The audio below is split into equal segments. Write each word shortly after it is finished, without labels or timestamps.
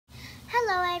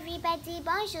Hello everybody,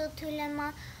 bonjour tout le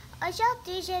monde.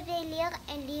 Aujourd'hui, je vais lire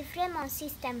un livre, Mon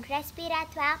système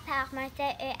respiratoire par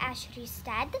Martha E.H.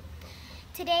 Rustad.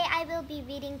 Today I will be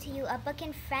reading to you a book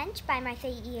in French by Martha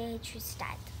E.H.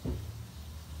 Rustad.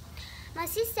 Mon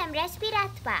système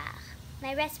respiratoire,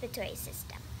 my respiratory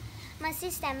system. Mon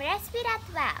système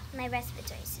respiratoire, my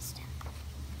respiratory system.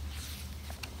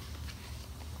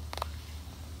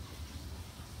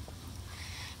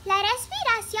 La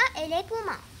respiration et les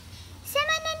poumons. C'est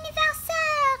mon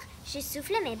anniversaire! Je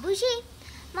souffle mes bougies.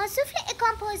 Mon souffle est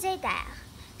composé d'air,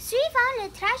 suivant le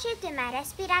trajet de ma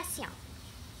respiration.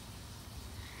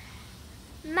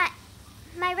 My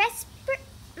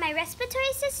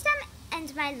respiratory system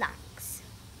and my lungs.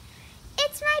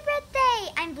 It's my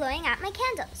birthday! I'm blowing out my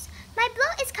candles. My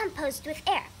blow is composed with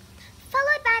air,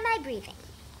 followed by my breathing.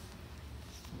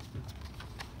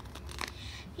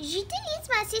 J'utilise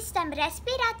mon système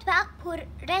respiratoire pour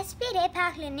respirer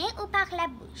par le nez ou par la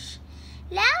bouche.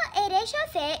 L'air est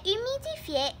réchauffé,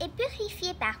 humidifié et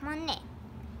purifié par mon nez.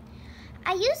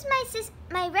 I use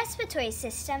my respiratory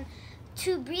system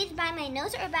to breathe by my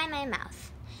nose or by my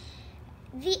mouth.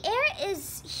 The air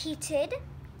is heated,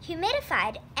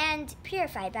 humidified, and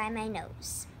purified by my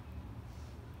nose.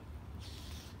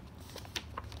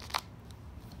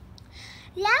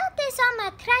 L'air descend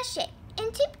ma trachée, un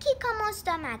tube qui commence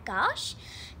dans ma gorge,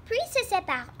 puis se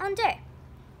sépare en deux.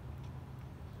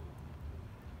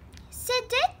 Ces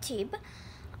deux tubes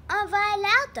envoient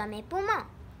l'air dans mes poumons.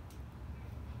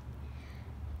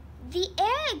 The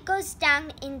air goes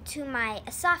down into my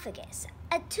esophagus,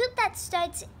 a tube that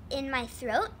starts in my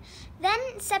throat,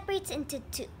 then separates into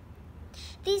two.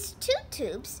 These two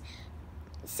tubes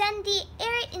send the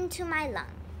air into my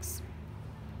lungs.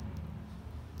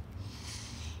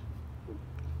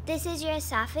 This is your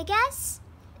esophagus,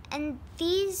 and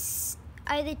these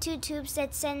are the two tubes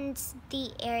that send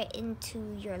the air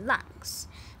into your lungs.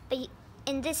 But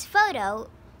in this photo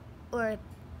or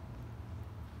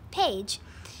page,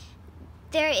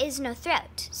 there is no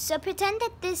throat. So pretend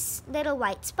that this little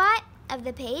white spot of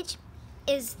the page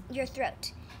is your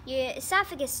throat. Your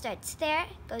esophagus starts there,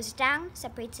 goes down,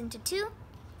 separates into two,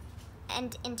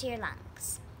 and into your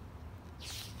lungs.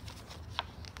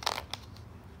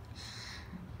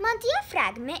 Mon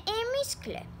diaphragme est un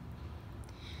muscle.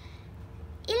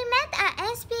 Il m'aide à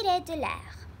inspirer de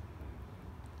l'air.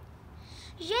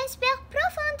 J'inspire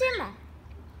profondément.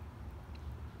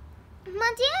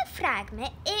 Mon diaphragme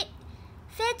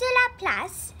fait de la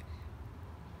place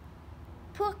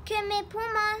pour que mes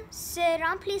poumons se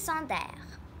remplissent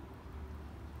d'air.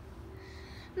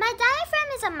 My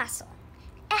diaphragm is a muscle.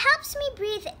 It helps me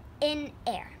breathe in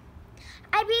air.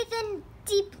 I breathe in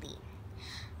deeply.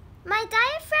 My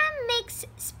diaphragm makes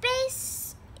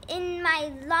space in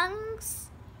my lungs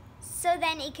so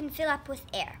then it can fill up with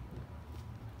air.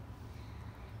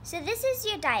 So this is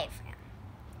your diaphragm,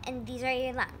 and these are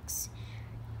your lungs.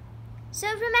 So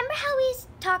remember how we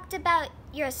talked about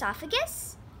your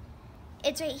esophagus?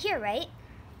 It's right here, right?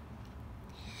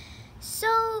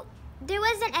 So there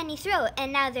wasn't any throat,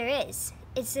 and now there is.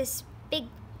 It's this big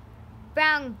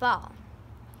brown ball.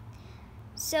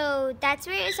 So that's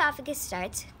where your esophagus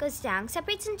starts, goes down,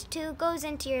 separates into two, goes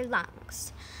into your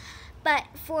lungs. But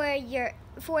for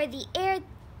the air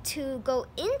to go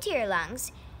into your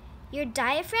lungs, your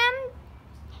diaphragm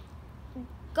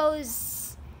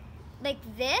goes like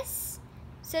this,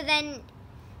 so then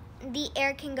the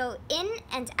air can go in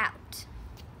and out.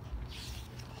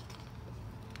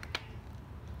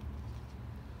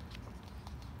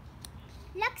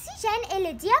 L'oxygène et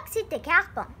le dioxyde de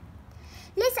carbone.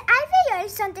 Les alvéoles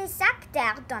sont des sacs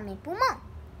d'air dans mes poumons.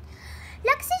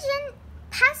 L'oxygène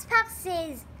passe par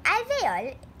ces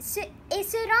alvéoles et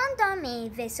se rend dans mes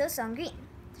vaisseaux sanguins,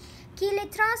 qui le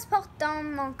transportent dans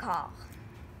mon corps.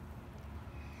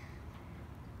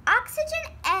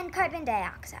 Oxygen and carbon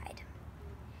dioxide.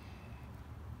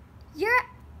 Your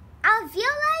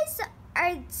alveoli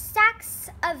are sacs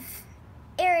of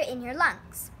air in your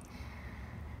lungs.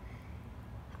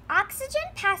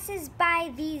 Oxygen passes by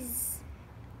these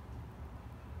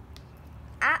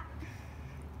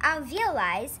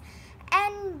alveoli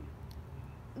and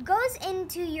goes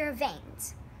into your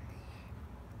veins.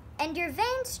 And your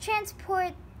veins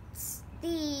transport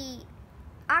the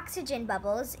oxygen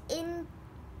bubbles in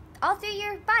all through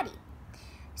your body.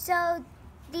 So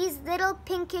these little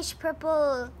pinkish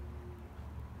purple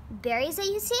berries that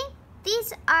you see,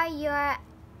 these are your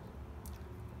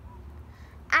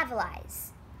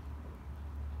alveoli.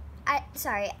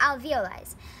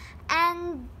 Alveoli.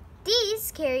 And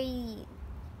these carry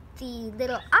the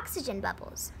little oxygen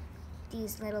bubbles,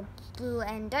 these little blue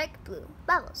and dark blue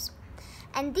bubbles.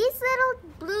 And these little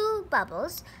blue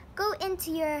bubbles go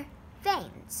into your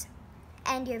veins.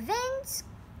 And your veins,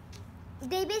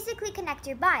 they basically connect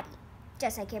your body,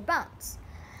 just like your bones.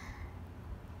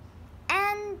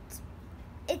 And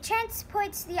it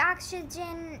transports the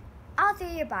oxygen all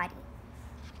through your body.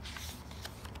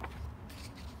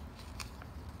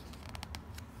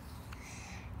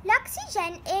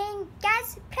 L'oxygène est un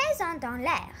gaz présent dans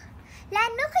l'air. La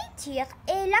nourriture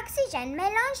et l'oxygène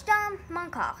mélangent dans mon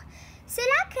corps.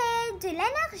 Cela crée de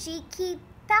l'énergie qui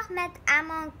permet à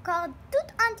mon corps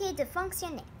tout entier de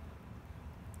fonctionner.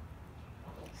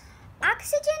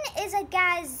 Oxygen is a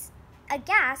gas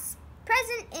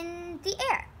present in the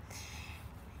air.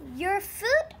 Your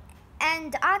food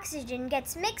and oxygen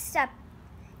gets mixed up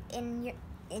in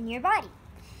your body.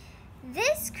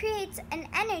 This creates an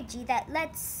energy that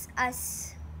lets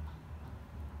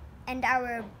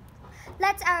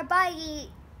our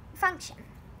body function.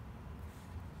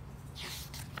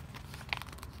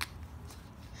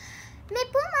 Mes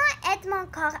poumons aident mon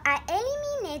corps à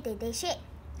éliminer des déchets.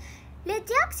 Le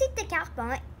dioxyde de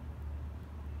carbone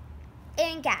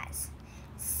est un gaz.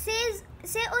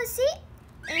 C'est aussi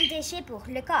un déchet pour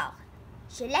le corps.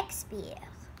 Je l'expire.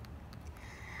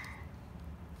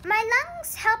 My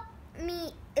lungs help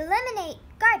me eliminate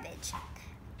garbage.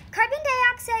 Carbon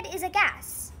dioxide is a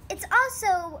gas. It's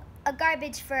also a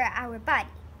garbage for our body.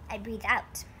 I breathe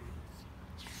out.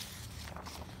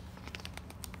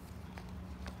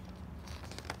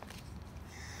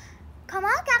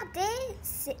 Comment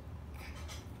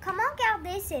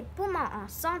garder ses poumons en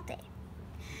santé?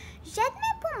 J'aide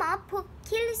mes poumons pour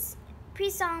qu'ils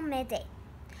puissent m'aider.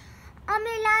 On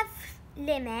me lave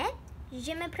les mains,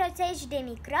 je me protège des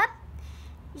microbes,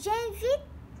 j'évite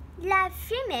la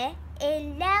fumée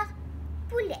et l'air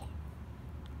pollué.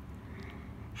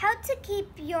 How to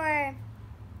keep your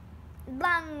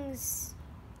lungs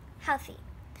healthy.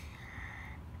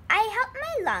 I help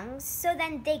my lungs so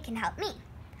then they can help me.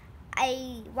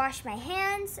 I wash my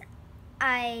hands,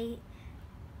 I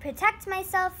protect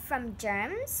myself from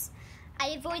germs, I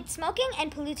avoid smoking and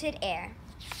polluted air.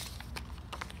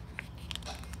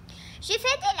 Je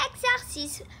fais de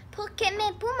l'exercice pour que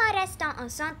mes poumons restent en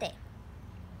santé.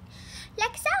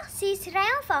 L'exercice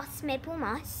renforce mes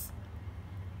poumons,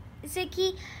 ce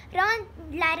qui rend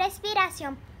la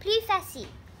respiration plus facile.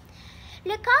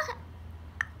 Le corps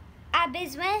a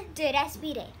besoin de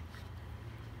respirer.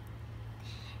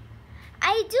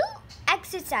 I do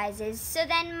exercises so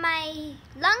then my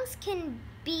lungs can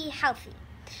be healthy.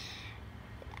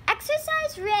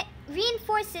 Exercise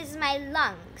reinforces my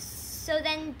lungs so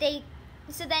then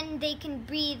they can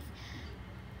breathe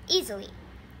easily.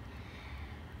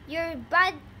 Your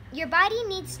body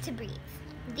needs to breathe.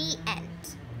 The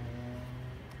end.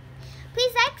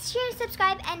 Please like, share,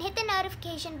 subscribe, and hit the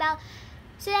notification bell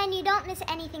so then you don't miss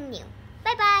anything new.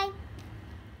 Bye-bye.